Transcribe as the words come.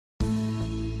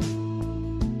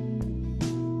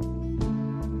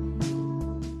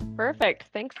Perfect.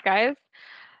 Thanks, guys.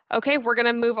 Okay, we're going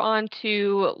to move on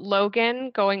to Logan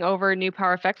going over new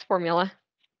PowerFX formula.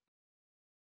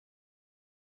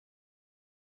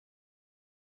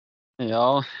 Hey,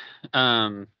 y'all.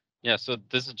 Yeah, so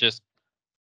this is just,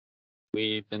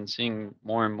 we've been seeing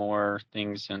more and more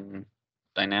things in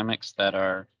dynamics that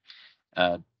are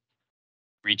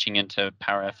reaching into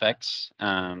PowerFX.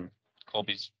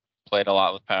 Colby's played a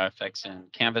lot with PowerFX in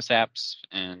Canvas apps,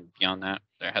 and beyond that,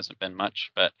 there hasn't been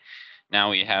much. But now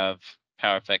we have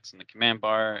PowerFX in the command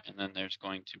bar, and then there's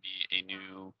going to be a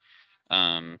new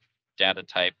data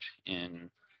type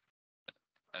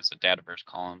as a Dataverse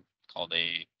column called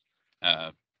a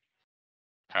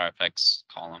PowerFX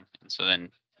column. And so then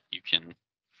you can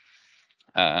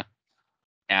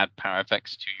add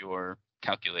PowerFX to your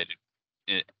calculated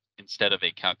instead of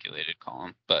a calculated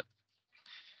column, but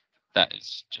that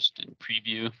is just in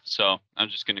preview. So I'm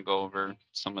just going to go over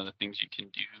some of the things you can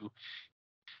do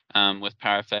with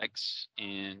PowerFX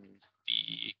in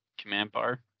the command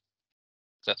bar.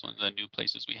 That's one of the new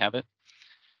places we have it.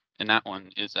 And that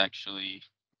one is actually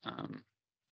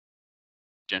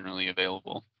generally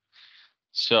available.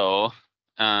 So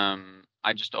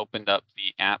I just opened up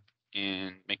the app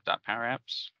in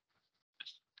make.powerapps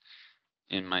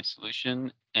in my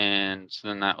solution. And so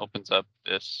then that opens up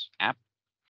this app.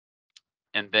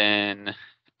 And then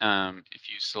if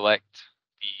you select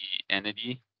the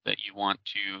entity that you want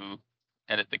to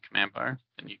edit the command bar,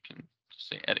 then you can just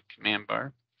say edit command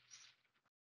bar.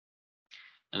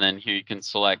 And then here you can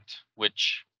select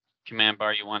which command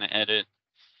bar you want to edit.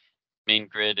 Main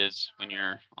grid is when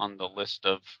you're on the list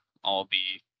of all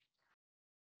the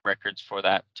records for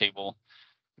that table.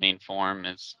 Main form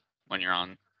is when you're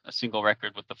on a single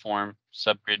record with the form.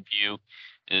 Subgrid view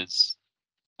is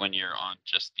when you're on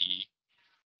just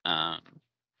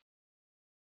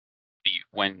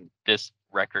when this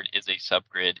record is a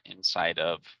subgrid inside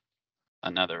of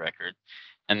another record.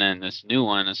 And then this new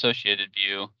one, associated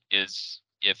view, is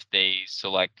if they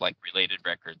select like related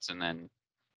records and then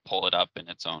pull it up in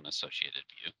its own associated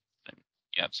view, then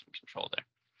you have some control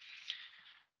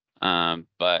there.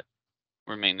 But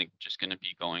we're mainly just going to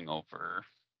be going over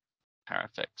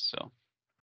PowerFX. So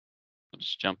we'll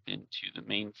just jump into the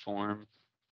main form.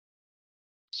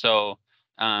 So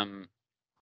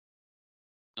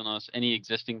you'll notice any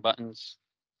existing buttons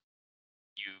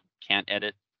you can't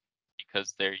edit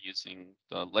because they're using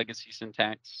the legacy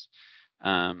syntax.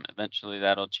 Eventually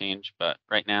that'll change, but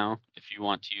right now, if you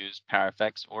want to use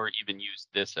PowerFX or even use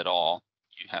this at all,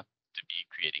 you have to be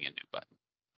creating a new button.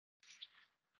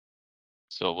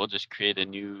 So we'll just create a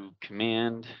new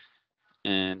command,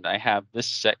 and I have this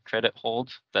set credit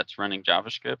hold that's running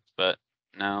JavaScript, but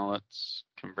now let's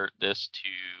convert this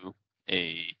to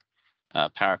a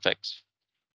PowerFX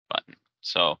button.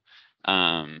 So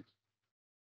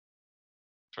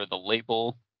for the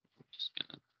label, I'm just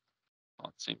gonna call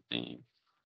it the same thing,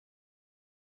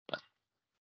 but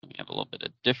we have a little bit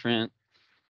of different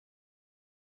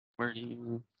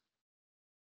wording.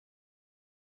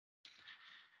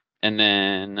 And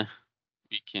then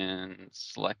we can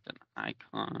select an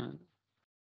icon.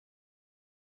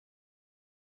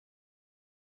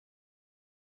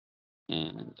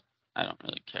 And I don't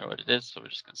really care what it is, so we're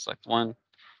just going to select one.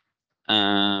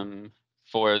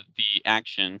 For the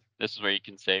action, this is where you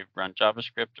can say run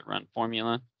JavaScript or run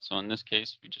formula. So in this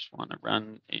case, we just want to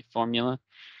run a formula.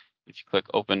 If you click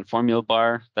open formula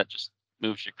bar, that just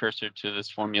moves your cursor to this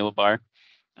formula bar.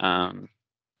 And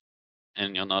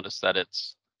you'll notice that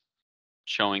it's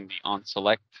showing the on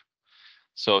select.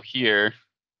 So here,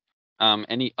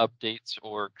 any updates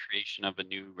or creation of a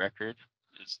new record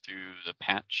is through the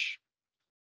patch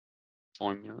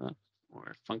formula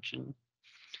or function.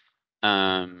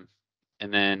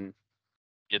 And then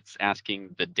it's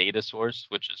asking the data source,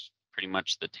 which is pretty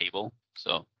much the table.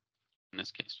 So in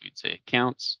this case, we'd say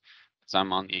accounts, because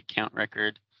I'm on the account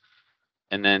record.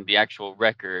 And then the actual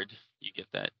record, you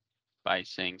get that by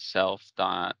saying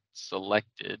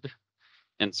self.selected.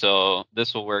 And so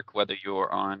this will work whether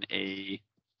you're on a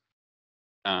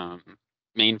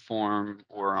main form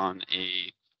or on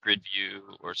a grid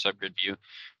view or subgrid view,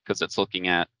 because it's looking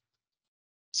at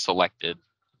selected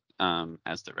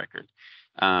as the record.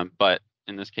 But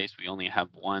in this case, we only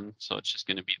have one, so it's just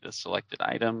going to be the selected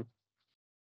item.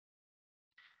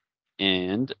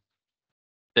 And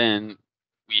then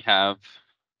we have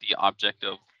the object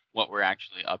of what we're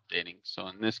actually updating. So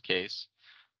in this case,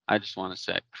 I just want to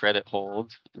set credit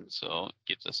hold, and so it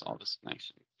gives us all this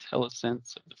nice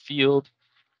IntelliSense of the field,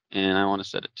 and I want to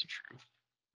set it to true.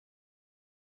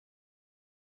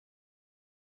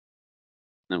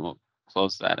 Then we'll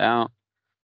close that out.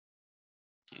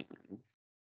 And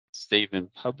save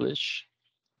and publish.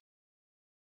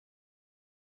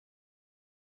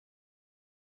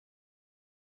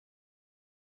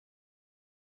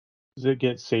 Does it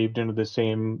get saved into the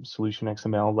same solution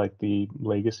XML like the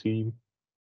legacy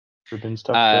ribbon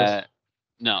stuff does?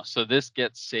 No, so this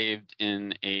gets saved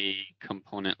in a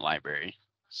component library.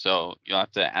 So you'll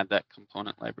have to add that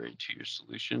component library to your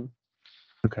solution.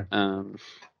 Okay.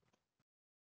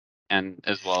 And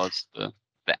as well as the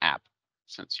app,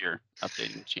 since you're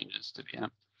updating changes to the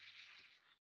app.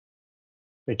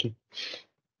 Thank you.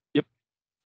 Yep.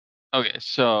 Okay,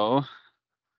 so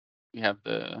we have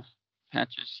the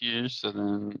patches here. So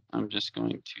then I'm just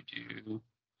going to do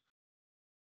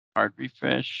hard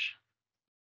refresh.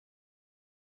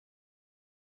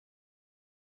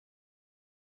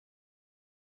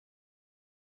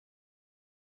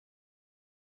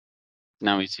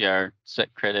 Now we see our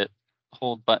set credit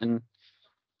hold button.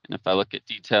 And if I look at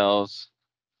details,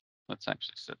 let's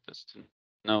actually set this to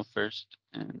no first,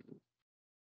 and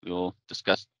we will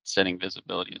discuss setting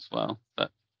visibility as well,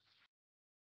 but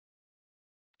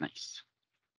nice.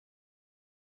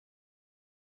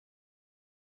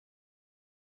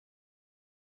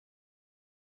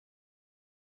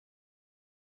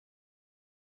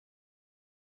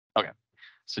 Okay,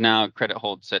 so now credit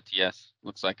hold set to yes.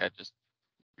 Looks like I just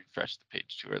refreshed the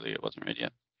page too early. It wasn't ready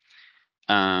yet.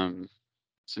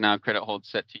 So now credit hold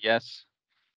set to yes,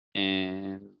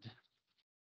 and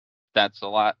that's a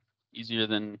lot easier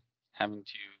than having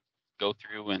to go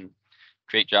through and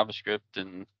create JavaScript,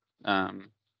 and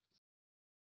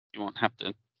you won't have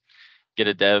to get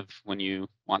a dev when you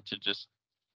want to just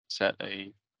set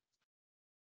a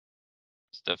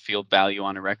field value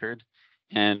on a record.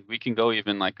 And we can go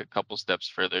even like a couple steps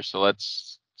further. So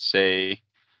let's say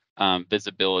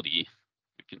visibility.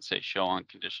 We can say show on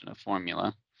condition of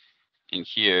formula. And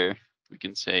here we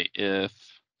can say if,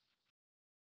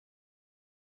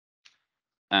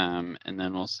 and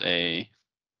then we'll say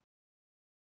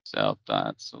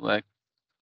self.select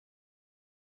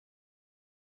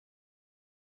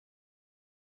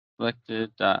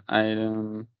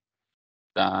selected.item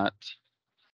dot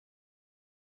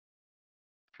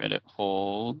credit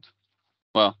hold.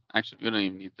 Well, actually, we don't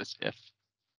even need this if,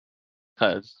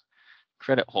 because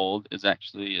credit hold is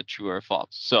actually a true or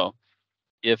false. So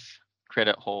if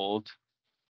credit hold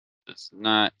does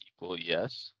not equal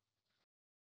yes,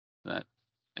 that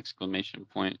exclamation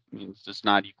point means does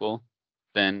not equal,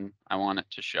 then I want it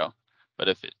to show. But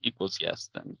if it equals yes,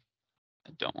 then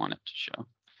I don't want it to show.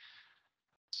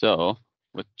 So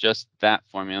with just that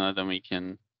formula, then we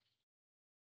can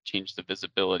change the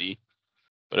visibility.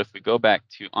 But if we go back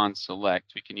to on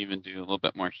select, we can even do a little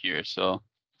bit more here. So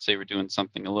say we're doing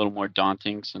something a little more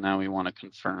daunting. So now we want to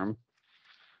confirm.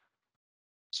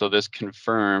 So this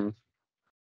confirm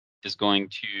is going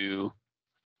to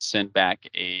send back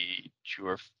a true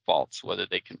or false, whether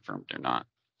they confirmed or not.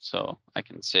 So I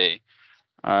can say,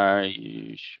 are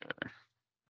you sure?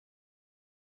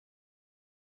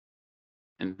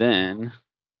 And then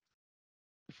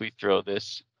if we throw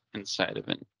this inside of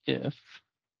an if,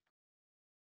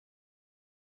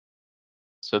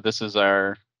 so this is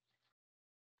our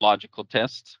logical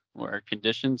test or our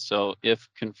condition. So if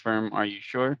confirm, are you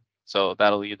sure? So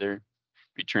that'll either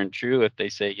return true if they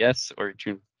say yes, or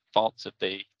return false if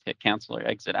they hit cancel or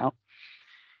exit out.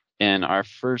 And our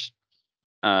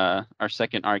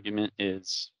second argument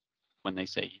is when they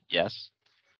say yes.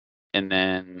 And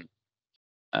then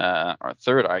our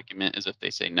third argument is if they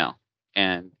say no.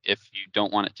 And if you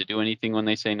don't want it to do anything when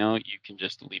they say no, you can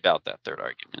just leave out that third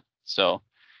argument. So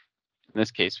in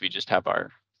this case, we just have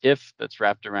our if that's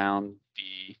wrapped around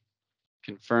the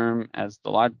confirm as the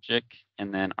logic,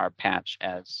 and then our patch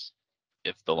as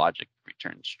if the logic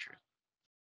returns true.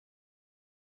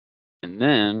 And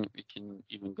then we can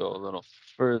even go a little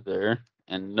further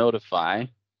and notify.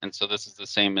 And so this is the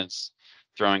same as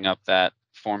throwing up that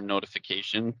form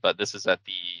notification, but this is at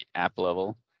the app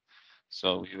level.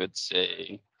 So we would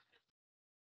say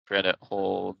credit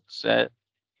hold set.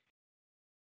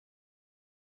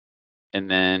 And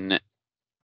then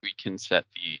we can set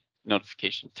the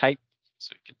notification type.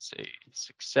 So we could say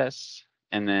success,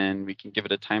 and then we can give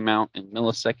it a timeout in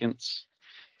milliseconds.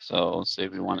 So say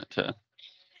we want it to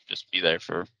just be there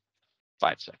for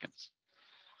 5 seconds.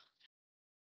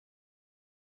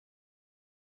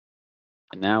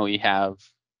 And now we have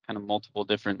kind of multiple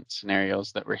different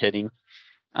scenarios that we're hitting.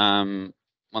 One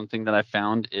thing that I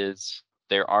found is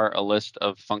there are a list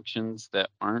of functions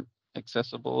that aren't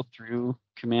accessible through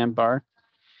command bar.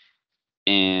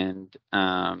 And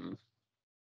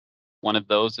one of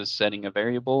those is setting a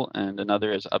variable, and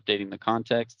another is updating the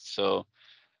context. So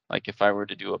like if I were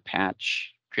to do a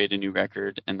patch create a new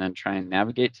record and then try and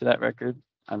navigate to that record.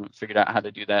 I haven't figured out how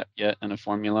to do that yet in a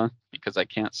formula because I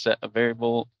can't set a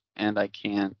variable and I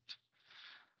can't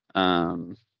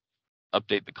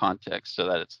update the context so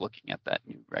that it's looking at that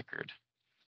new record.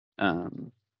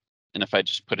 And if I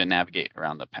just put a navigate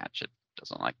around the patch, it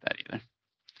doesn't like that either.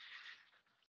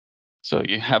 So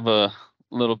you have a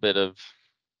little bit of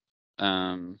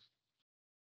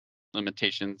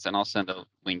limitations, and I'll send a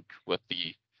link with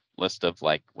the list of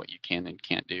like what you can and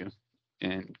can't do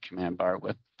in command bar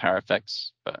with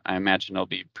PowerFX, but I imagine it'll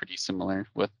be pretty similar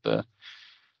with the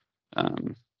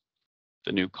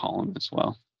new column as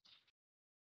well.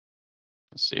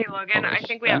 Let's see. Hey, Logan, I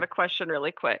think we have a question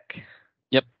really quick.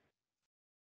 Yep.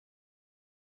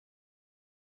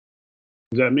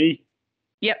 Is that me?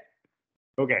 Yep.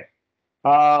 Okay.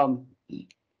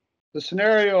 The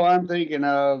scenario I'm thinking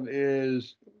of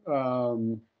is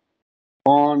on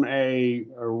a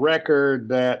record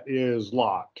that is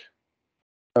locked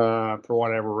for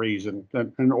whatever reason,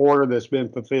 an order that's been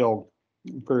fulfilled,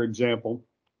 for example.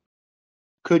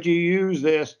 Could you use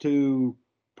this to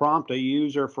prompt a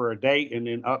user for a date and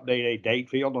then update a date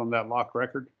field on that locked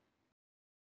record?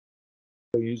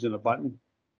 So using a button?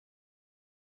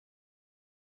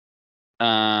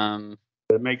 Does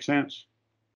that make sense?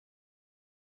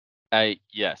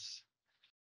 Yes.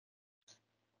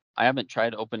 I haven't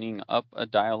tried opening up a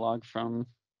dialog from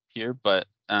here, but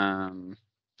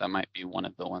that might be one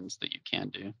of the ones that you can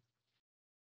do.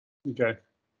 Okay.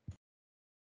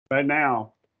 Right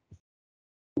now,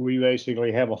 we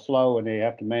basically have a flow and they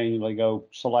have to manually go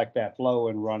select that flow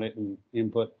and run it and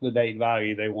input the date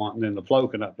value they want, and then the flow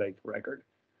can update the record.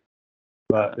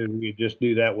 But if we just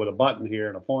do that with a button here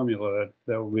and a formula,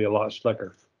 that would be a lot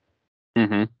slicker.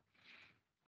 Mm-hmm.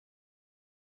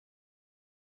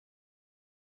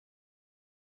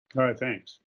 All right,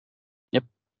 thanks. Yep.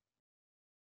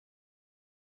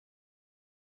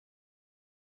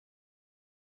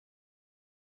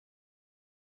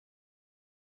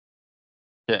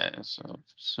 Yeah, so for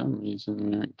some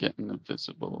reason we aren't getting the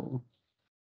visible.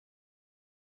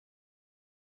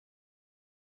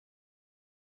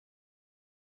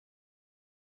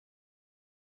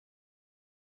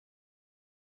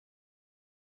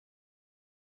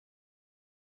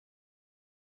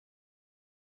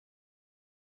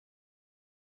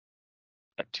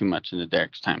 Got too much into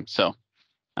Derek's time, so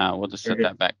we'll just set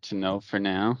that back to no for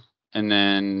now, and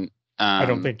then I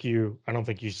don't think you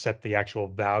set the actual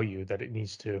value that it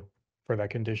needs to for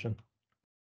that condition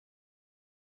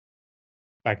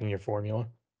back in your formula.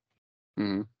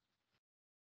 Mm-hmm.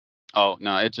 Oh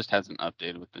no, it just hasn't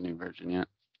updated with the new version yet.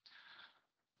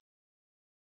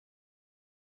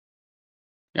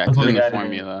 Yeah, because in the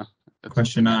formula.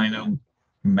 Question 9, I know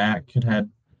Mac had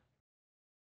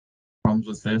problems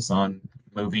with this on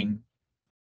moving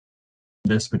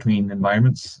this between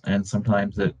environments, and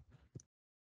sometimes it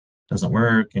doesn't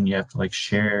work and you have to like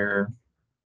share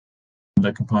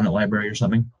the component library or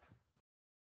something.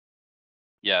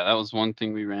 Yeah, that was one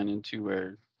thing we ran into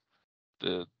where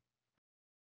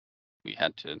we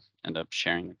had to end up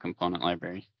sharing the component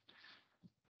library.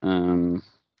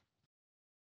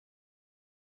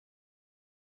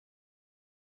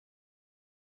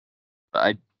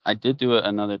 But I did do it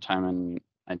another time and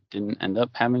I didn't end up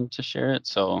having to share it,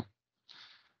 so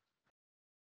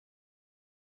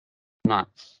not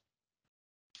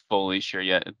fully sure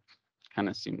yet. It kind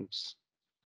of seems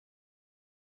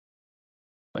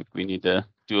like we need to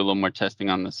do a little more testing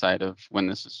on the side of when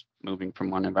this is moving from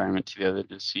one environment to the other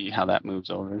to see how that moves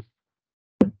over.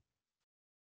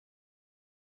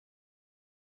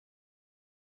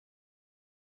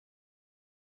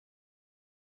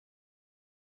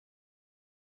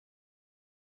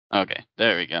 Okay,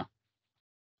 there we go.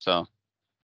 So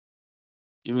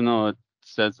even though it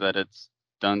says that it's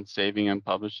done saving and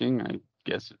publishing, I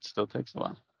guess it still takes a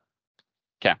while.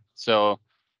 Okay, so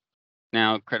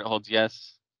now credit holds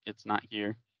yes, it's not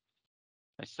here.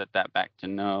 I set that back to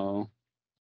no,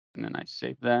 and then I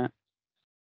save that.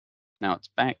 Now it's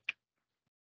back.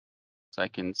 So I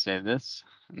can save this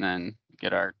and then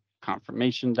get our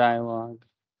confirmation dialog.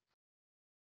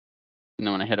 And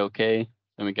then when I hit OK,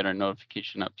 then we get our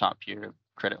notification up top here,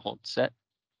 credit hold set.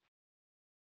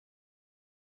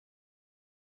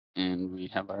 And we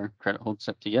have our credit hold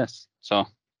set to yes. So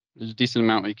there's a decent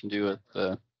amount we can do with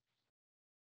the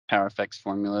PowerFX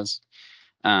formulas.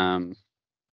 And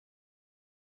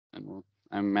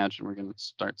I imagine we're going to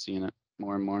start seeing it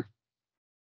more and more.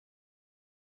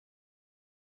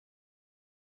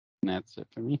 And that's it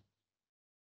for me.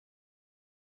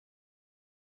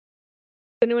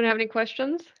 Does anyone have any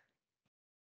questions?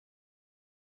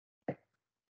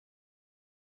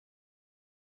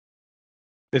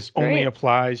 This only Great.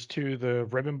 applies to the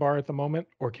ribbon bar at the moment,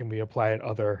 or can we apply it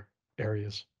other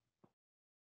areas?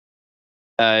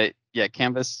 Yeah,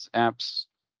 Canvas apps,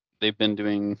 they've been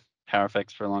doing Power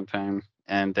Effects for a long time.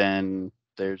 And then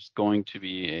there's going to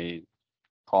be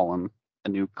a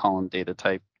new column data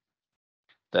type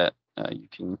that you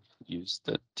can use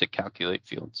to calculate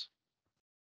fields.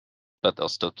 But they'll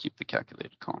still keep the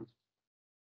calculated column.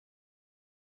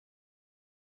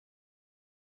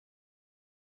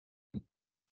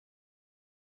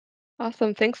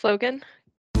 Awesome. Thanks, Logan.